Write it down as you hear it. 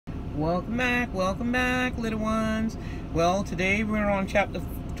Welcome back, little ones. Well, today we're on chapter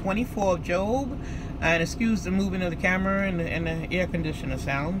 24 of Job. And excuse the movement of the camera and the air conditioner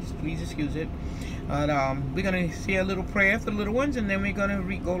sounds. Please excuse it. But we're going to say a little prayer for the little ones, and then we're going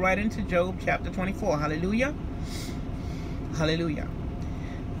to go right into Job chapter 24. Hallelujah. Hallelujah.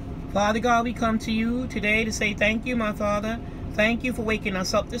 Father God, we come to you today to say thank you, my Father. Thank you for waking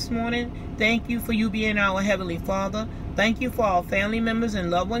us up this morning. Thank you for you being our Heavenly Father. Thank you for our family members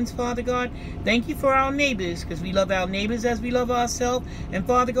and loved ones, Father God. Thank you for our neighbors, because we love our neighbors as we love ourselves. And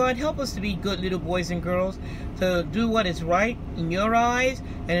Father God, help us to be good little boys and girls, to do what is right in your eyes,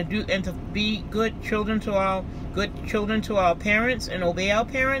 and to be good children to our parents and obey our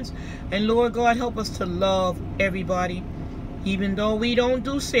parents. And Lord God, help us to love everybody, even though we don't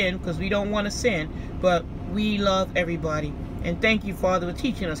do sin, because we don't want to sin, but we love everybody. And thank you, Father, for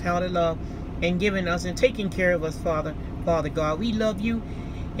teaching us how to love and giving us and taking care of us, Father. Father God, we love you.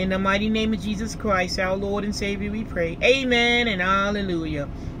 In the mighty name of Jesus Christ, our Lord and Savior, we pray. Amen and hallelujah.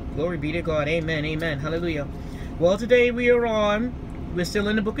 Glory be to God. Amen, amen, hallelujah. Well, today we're still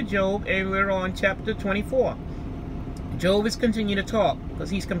in the book of Job, and we're on chapter 24. Job is continuing to talk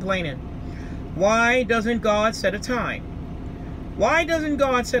because he's complaining. Why doesn't God set a time? Why doesn't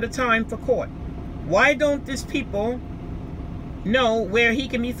God set a time for court? Why don't these people know where he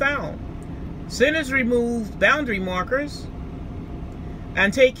can be found? Sinners remove boundary markers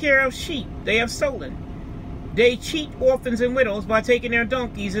and take care of sheep they have stolen. They cheat orphans and widows by taking their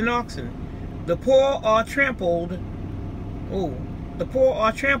donkeys and oxen. The poor are trampled. The poor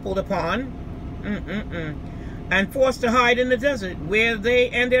are trampled upon and forced to hide in the desert, where they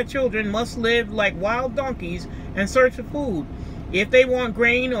and their children must live like wild donkeys and search for food. If they want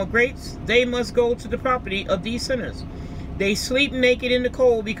grain or grapes, they must go to the property of these sinners. They sleep naked in the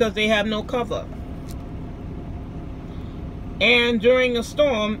cold because they have no cover. And during a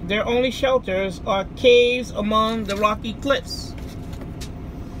storm, their only shelters are caves among the rocky cliffs.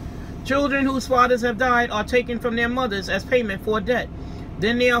 Children whose fathers have died are taken from their mothers as payment for a debt.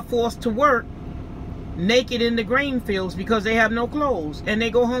 Then they are forced to work naked in the grain fields because they have no clothes, and they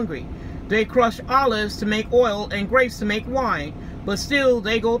go hungry. They crush olives to make oil and grapes to make wine, but still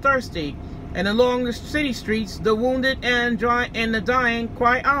they go thirsty. And along the city streets, the wounded and the dying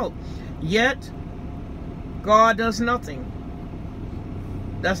cry out. Yet, God does nothing.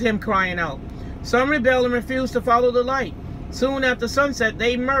 That's him crying out. Some rebel and refuse to follow the light. Soon after sunset,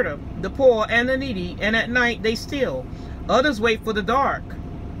 they murder the poor and the needy, and at night they steal. Others wait for the dark,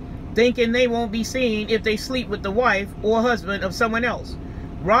 thinking they won't be seen if they sleep with the wife or husband of someone else.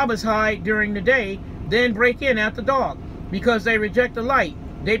 Robbers hide during the day, then break in after dark, because they reject the light.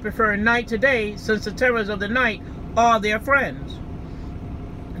 They prefer night to day, since the terrors of the night are their friends.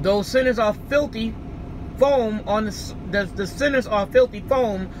 Those sinners are filthy foam on the sinners are filthy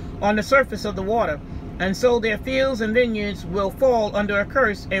foam on the surface of the water, and so their fields and vineyards will fall under a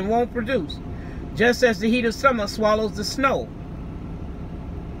curse and won't produce, just as the heat of summer swallows the snow,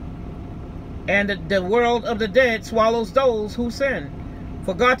 and the world of the dead swallows those who sin.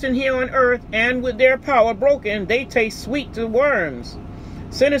 Forgotten here on earth, and with their power broken, they taste sweet to worms.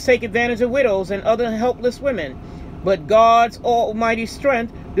 Sinners take advantage of widows and other helpless women, but God's almighty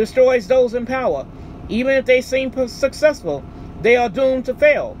strength destroys those in power. Even if they seem successful, they are doomed to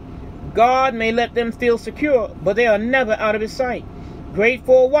fail. God may let them feel secure, but they are never out of his sight. Great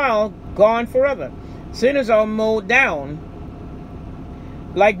for a while, gone forever. Sinners are mowed down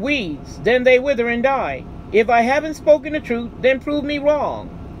like weeds, then they wither and die. If I haven't spoken the truth, then prove me wrong.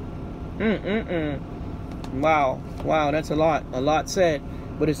 Wow, that's a lot said,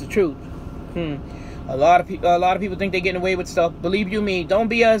 but it's the truth. A lot of people think they're getting away with stuff. Believe you me, don't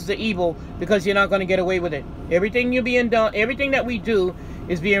be as the evil, because you're not going to get away with it. Everything that we do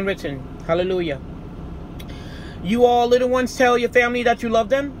is being written. Hallelujah. You all little ones, tell your family that you love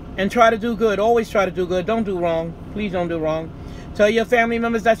them and try to do good. Always try to do good. Don't do wrong. Please don't do wrong. Tell your family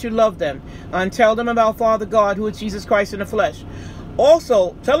members that you love them, and tell them about Father God, who is Jesus Christ in the flesh.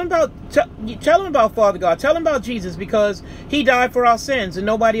 Also, tell them about Father God. Tell them about Jesus, because he died for our sins and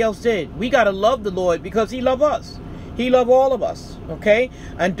nobody else did. We got to love the Lord because he loved us. He loved all of us, okay?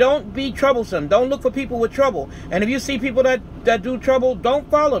 And don't be troublesome. Don't look for people with trouble. And if you see people that do trouble,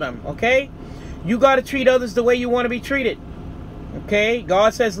 don't follow them, okay? You got to treat others the way you want to be treated, okay?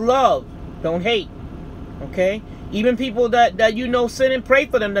 God says love, don't hate, okay? Even people that you know sin, and pray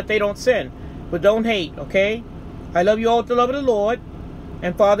for them that they don't sin, but don't hate, okay? I love you all with the love of the Lord,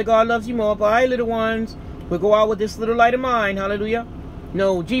 and Father God loves you more. Bye, little ones. We'll go out with this little light of mine. Hallelujah.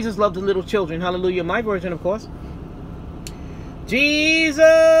 No, Jesus loved the little children. Hallelujah. My version, of course.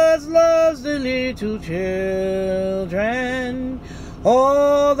 Jesus loves the little children.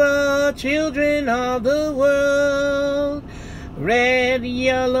 all the children of the world. Red,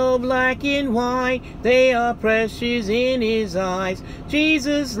 yellow, black, and white, they are precious in his eyes.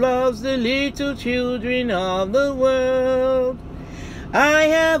 Jesus loves the little children of the world. I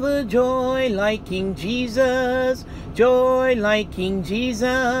have a joy like King Jesus, joy like King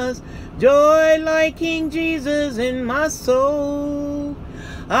Jesus, joy like King Jesus in my soul.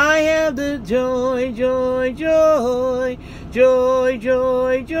 I have the joy, joy, joy, joy,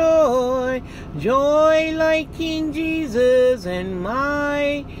 joy, joy, joy like King Jesus in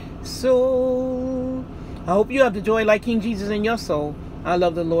my soul. I hope you have the joy like King Jesus in your soul. I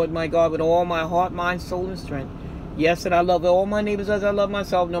love the Lord my God with all my heart, mind, soul, and strength. Yes, and I love all my neighbors as I love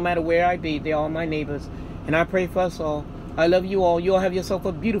myself, no matter where I be. They are all my neighbors. And I pray for us all. I love you all. You all have yourself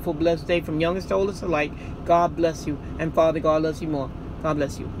a beautiful, blessed day from youngest to oldest alike. God bless you. And Father God loves you more. God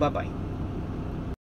bless you. Bye-bye.